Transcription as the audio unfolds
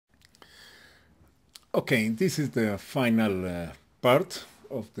Okay, this is the final part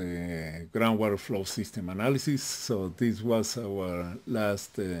of the groundwater flow system analysis. So this was our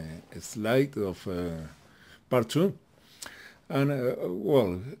last slide of part 2. And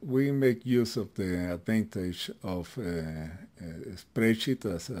well, we make use of the advantage of a spreadsheet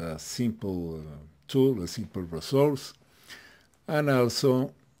as a simple tool, a simple resource, and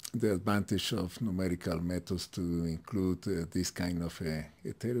also the advantage of numerical methods to include this kind of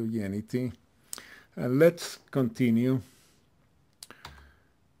heterogeneity. And let's continue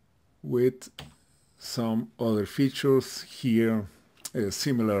with some other features here.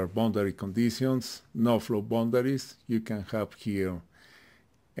 Similar boundary conditions, no flow boundaries. You can have here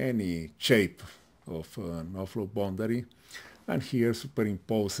any shape of no flow boundary, and here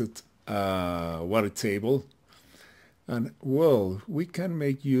superimposed water table. And well, we can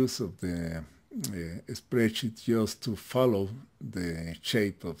make use of the spreadsheet just to follow the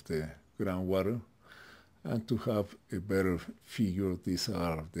shape of the groundwater and to have a better figure. These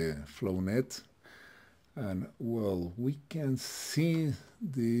are the flow net. And well, we can see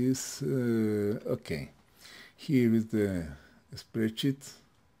this. Okay, here is the spreadsheet.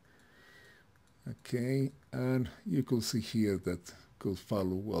 Okay, and you could see here that could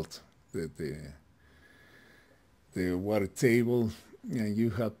follow what the water table, and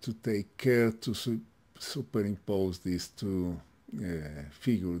you have to take care to superimpose these two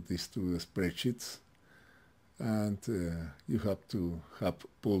figures, these two spreadsheets. And you have to have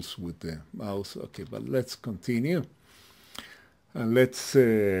pulse with the mouse. Okay, but let's continue. And let's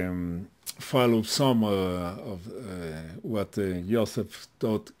follow some of what Joseph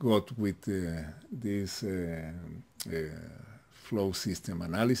Tóth got with this flow system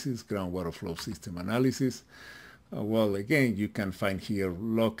analysis, groundwater flow system analysis. Well, again, you can find here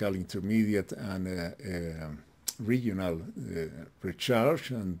local, intermediate, and regional recharge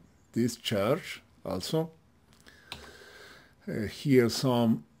and discharge also. Here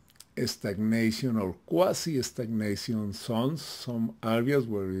some stagnation or quasi-stagnation zones, some areas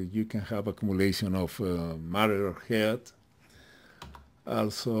where you can have accumulation of matter head.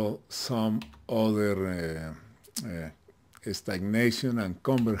 Also some other stagnation and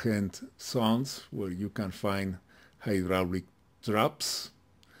convergent zones where you can find hydraulic traps.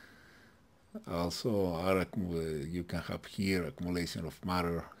 Also you can have here accumulation of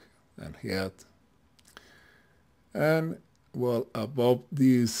matter and head. And well, above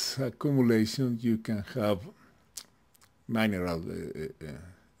this accumulation, you can have mineral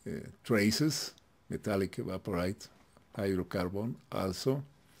traces, metallic evaporite, hydrocarbon also.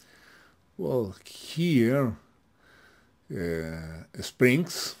 Well, here,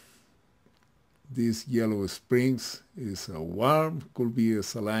 springs. This yellow springs is a warm, could be a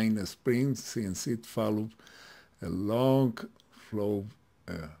saline spring since it follows a long flow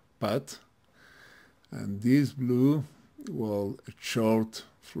path. And this blue, well, a short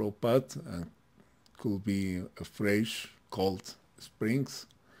flow path and could be a fresh, cold springs.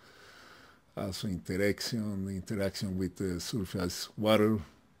 Also interaction with the surface water,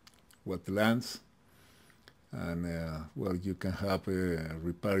 wetlands. And well, you can have a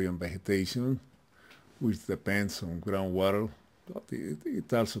riparian vegetation, which depends on groundwater. But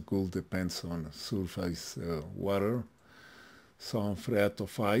it also could depend on surface water. Some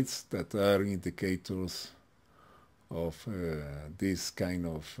phreatophytes that are indicators of this kind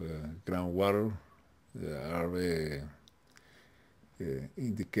of groundwater. Are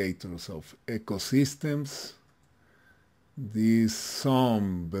indicators of ecosystems. These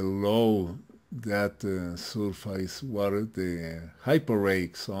some below that surface water, the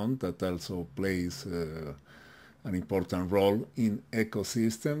hyporheic zone that also plays an important role in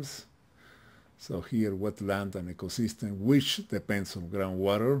ecosystems. So here wetland and ecosystem, which depends on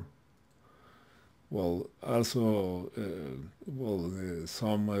groundwater. Well, also,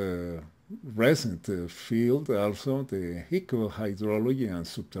 some recent field also, the ecohydrology and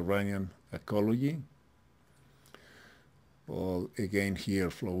subterranean ecology. Well, again here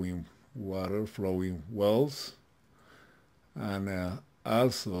flowing water, flowing wells. And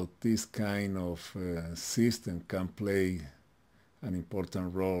also this kind of system can play an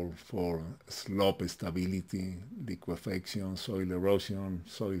important role for slope stability, liquefaction, soil erosion,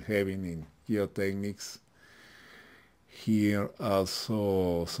 soil heaving in geotechnics. Here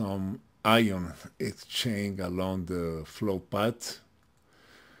also some ion exchange along the flow path.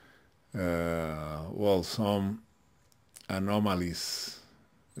 Well, some anomalies,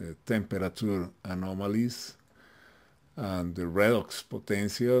 temperature anomalies, and the redox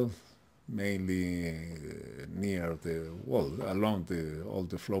potential, mainly near the, well, along all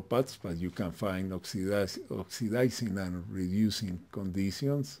the flow paths, but you can find oxidizing and reducing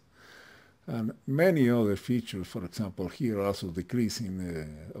conditions. and many other features. For example, here also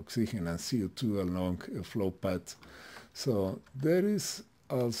decreasing oxygen and CO2 along a flow path. So there is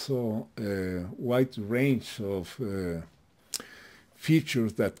also a wide range of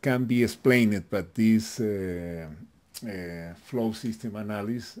features that can be explained by this flow system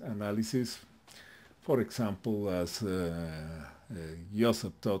analysis. For example, as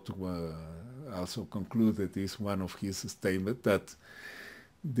Joseph Tóth also concluded is one of his statements, that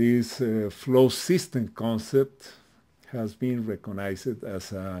this flow system concept has been recognized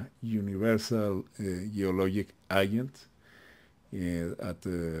as a universal geologic agent at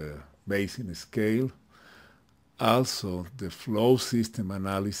the basin scale. Also, the flow system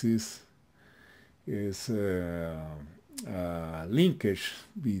analysis is a linkage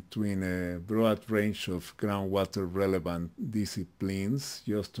between a broad range of groundwater relevant disciplines,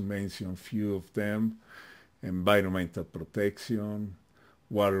 just to mention a few of them: environmental protection,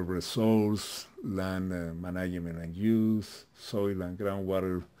 water resource, land management and use, soil and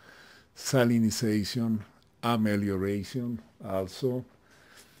groundwater salinization, amelioration, also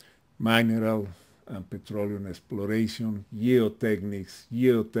mineral and petroleum exploration, geotechnics,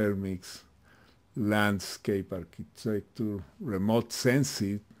 geothermics, landscape architecture, remote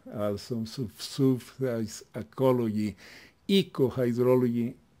sensing, also subsurface ecology,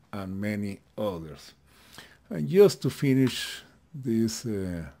 ecohydrology, and many others. And just to finish this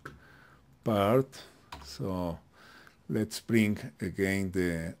part, so let's bring again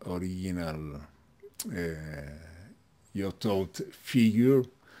the original Tóth figure,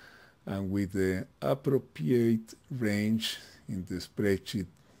 and with the appropriate range in the spreadsheet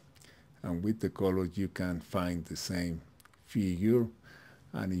and with the colors you can find the same figure.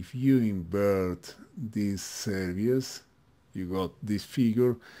 And if you invert these series, you got this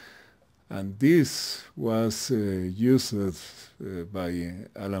figure. And this was used by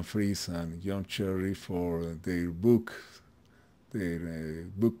Alan Fries and John Cherry for their book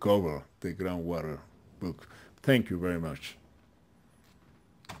cover, the Groundwater book. Thank you very much.